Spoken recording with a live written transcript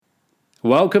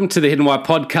Welcome to the Hidden Why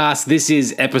podcast. This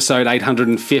is episode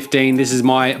 815. This is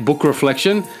my book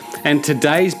reflection, and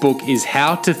today's book is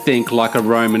How to Think Like a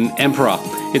Roman Emperor.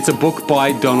 It's a book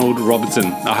by Donald Robertson.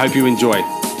 I hope you enjoy.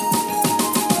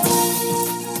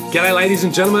 G'day, ladies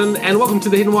and gentlemen, and welcome to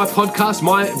the Hidden Why podcast,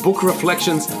 my book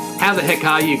reflections. How the heck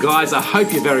are you guys? I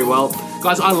hope you're very well.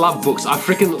 Guys, I love books. I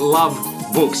freaking love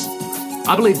books.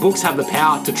 I believe books have the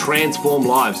power to transform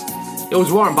lives. It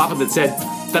was Warren Buffett that said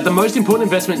that the most important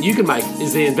investment you can make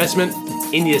is the investment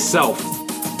in yourself.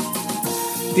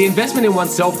 The investment in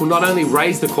oneself will not only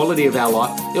raise the quality of our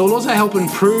life, it will also help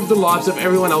improve the lives of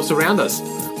everyone else around us.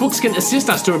 Books can assist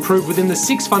us to improve within the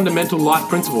 6 fundamental life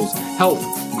principles: health,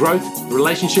 growth,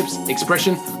 relationships,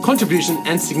 expression, contribution,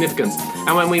 and significance.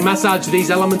 And when we massage these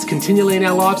elements continually in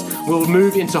our lives, we'll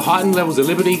move into heightened levels of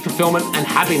liberty, fulfillment, and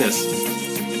happiness.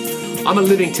 I'm a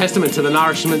living testament to the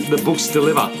nourishment that books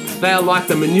deliver. They are like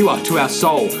the manure to our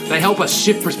soul. They help us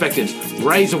shift perspectives,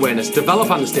 raise awareness, develop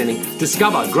understanding,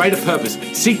 discover greater purpose,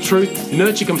 seek truth,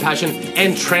 nurture compassion,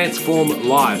 and transform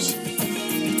lives.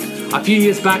 A few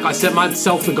years back, I set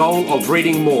myself the goal of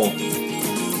reading more.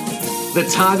 The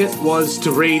target was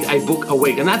to read a book a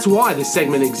week, and that's why this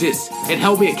segment exists. It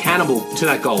held me accountable to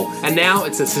that goal, and now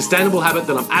it's a sustainable habit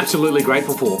that I'm absolutely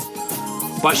grateful for.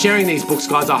 By sharing these books,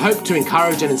 guys, I hope to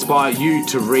encourage and inspire you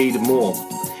to read more.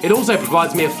 It also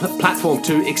provides me a platform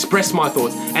to express my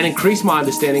thoughts and increase my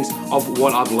understandings of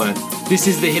what I've learned. This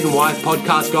is the Hidden Why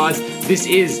podcast, guys. This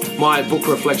is my book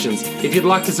reflections. If you'd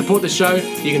like to support the show,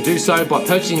 you can do so by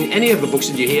purchasing any of the books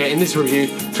that you hear in this review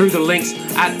through the links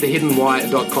at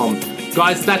thehiddenwhy.com.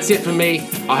 Guys, that's it for me.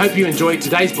 I hope you enjoyed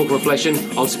today's book reflection.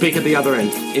 I'll speak at the other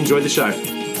end. Enjoy the show.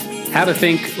 How to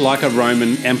Think Like a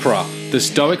Roman Emperor: The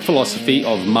Stoic Philosophy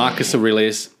of Marcus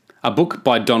Aurelius, a book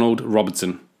by Donald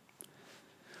Robertson.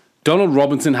 Donald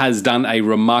Robertson has done a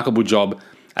remarkable job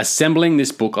assembling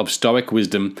this book of Stoic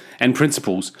wisdom and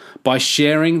principles by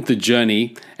sharing the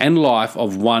journey and life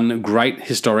of one great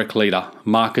historic leader,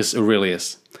 Marcus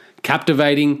Aurelius.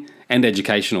 Captivating and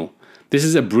educational. This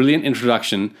is a brilliant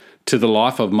introduction to the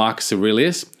life of Marcus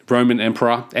Aurelius, Roman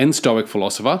emperor and Stoic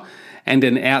philosopher, and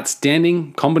an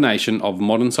outstanding combination of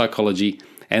modern psychology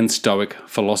and Stoic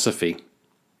philosophy.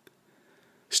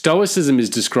 Stoicism is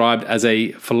described as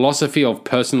a philosophy of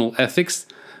personal ethics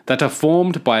that are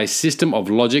formed by a system of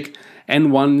logic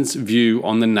and one's view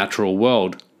on the natural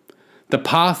world. The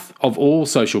path of all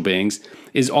social beings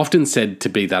is often said to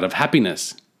be that of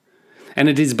happiness, and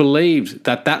it is believed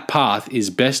that that path is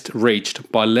best reached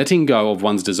by letting go of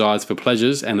one's desires for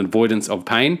pleasures and avoidance of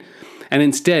pain, and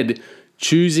instead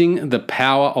choosing the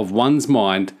power of one's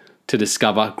mind to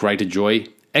discover greater joy,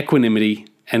 equanimity,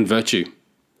 and virtue.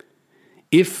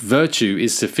 If virtue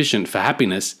is sufficient for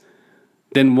happiness,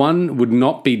 then one would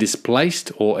not be displaced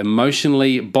or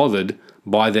emotionally bothered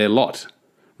by their lot,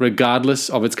 regardless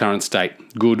of its current state,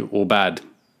 good or bad.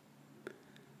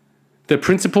 The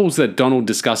principles that Donald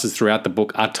discusses throughout the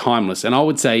book are timeless and I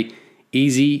would say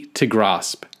easy to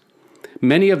grasp.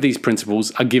 Many of these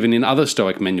principles are given in other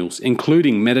Stoic manuals,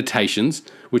 including Meditations,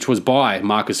 which was by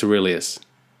Marcus Aurelius.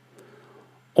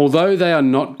 Although they are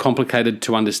not complicated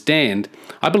to understand,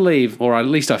 I believe, or at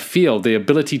least I feel, the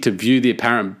ability to view the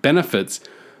apparent benefits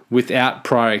without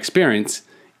prior experience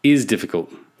is difficult,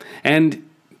 and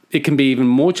it can be even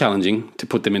more challenging to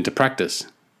put them into practice.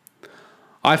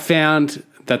 I found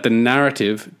that the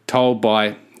narrative told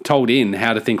in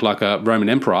How to Think Like a Roman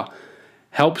Emperor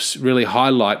helps really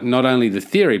highlight not only the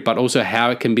theory, but also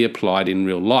how it can be applied in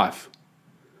real life.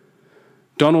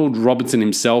 Donald Robertson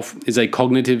himself is a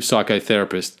cognitive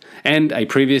psychotherapist and a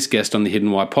previous guest on the Hidden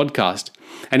Why podcast.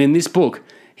 And in this book,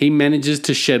 he manages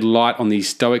to shed light on these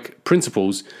Stoic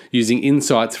principles using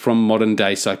insights from modern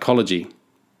day psychology.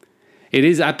 It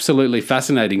is absolutely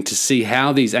fascinating to see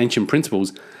how these ancient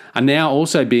principles are now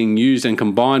also being used and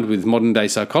combined with modern day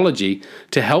psychology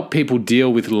to help people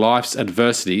deal with life's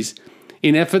adversities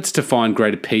in efforts to find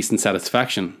greater peace and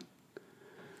satisfaction.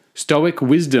 Stoic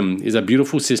wisdom is a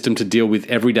beautiful system to deal with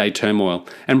everyday turmoil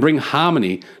and bring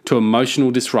harmony to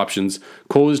emotional disruptions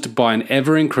caused by an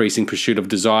ever-increasing pursuit of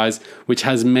desires, which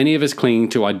has many of us clinging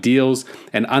to ideals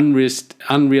and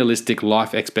unrealistic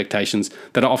life expectations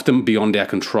that are often beyond our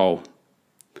control.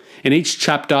 In each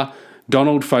chapter,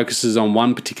 Donald focuses on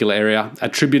one particular area,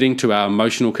 attributing to our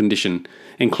emotional condition,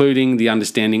 including the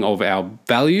understanding of our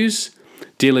values,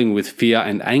 dealing with fear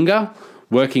and anger,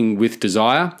 working with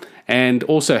desire, and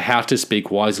also how to speak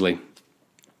wisely.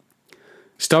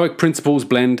 Stoic principles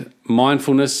blend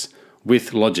mindfulness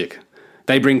with logic.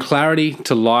 They bring clarity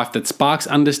to life that sparks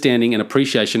understanding and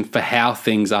appreciation for how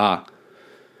things are,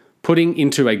 putting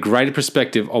into a greater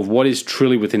perspective of what is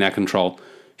truly within our control,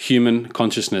 human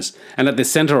consciousness and at the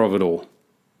center of it all.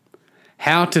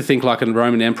 How to Think Like a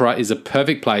Roman Emperor is a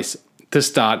perfect place to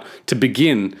start to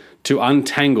begin to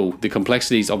untangle the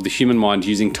complexities of the human mind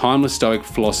using timeless Stoic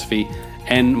philosophy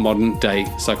and modern day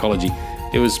psychology.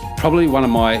 It was probably one of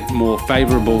my more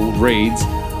favorable reads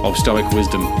of Stoic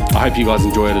wisdom. I hope you guys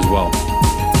enjoy it as well.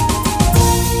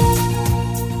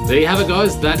 There you have it,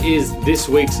 guys. That is this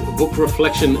week's book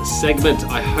reflection segment.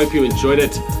 I hope you enjoyed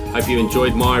it. I hope you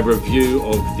enjoyed my review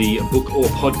of the book or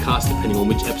podcast, depending on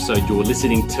which episode you're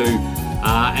listening to.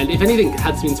 And if anything,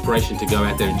 had some inspiration to go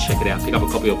out there and check it out, pick up a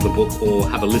copy of the book or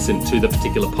have a listen to the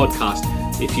particular podcast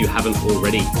if you haven't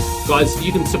already. Guys,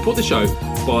 you can support the show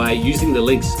by using the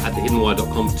links at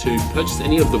thehiddenwhy.com to purchase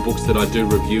any of the books that I do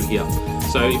review here.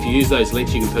 So if you use those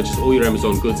links, you can purchase all your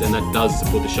Amazon goods, and that does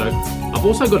support the show. I've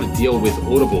also got a deal with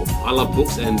Audible. I love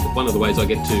books, and one of the ways I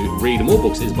get to read more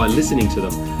books is by listening to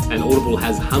them. And Audible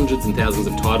has hundreds and thousands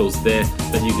of titles there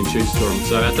that you can choose from.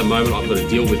 So at the moment, I've got a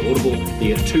deal with Audible.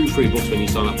 You get 2 free books when you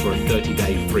sign up for a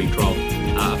 30-day free trial.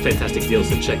 A fantastic deal,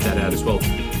 so check that out as well.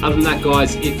 Other than that,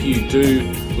 guys, if you do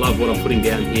love what I'm putting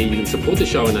down here, you can support the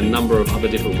show in a number of other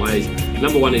different ways.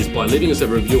 Number one is by leaving us a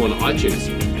review on iTunes.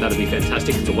 That'd be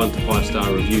fantastic. It's a 1 to 5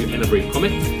 star review and a brief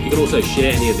comment. You can also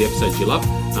share any of the episodes you love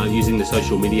using the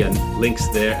social media links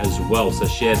there as well. So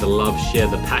share the love, share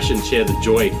the passion, share the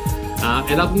joy.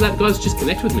 And other than that, guys, just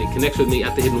connect with me. Connect with me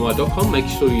at thehiddenwhy.com. Make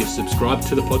sure you subscribe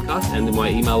to the podcast and my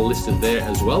email listed there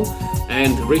as well.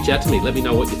 And reach out to me. Let me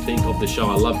know what you think of the show.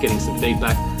 I love getting some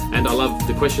feedback, and I love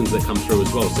the questions that come through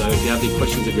as well. So if you have any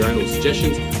questions of your own or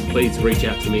suggestions, please reach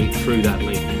out to me through that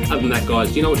link. Other than that,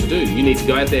 guys, you know what to do. You need to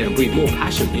go out there and breathe more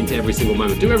passion into every single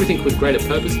moment. Do everything with greater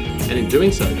purpose, and in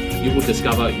doing so, you will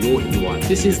discover your hidden why.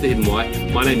 This is The Hidden Why.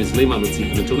 My name is Lee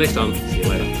Mamunzi, and until next time, see you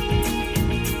later.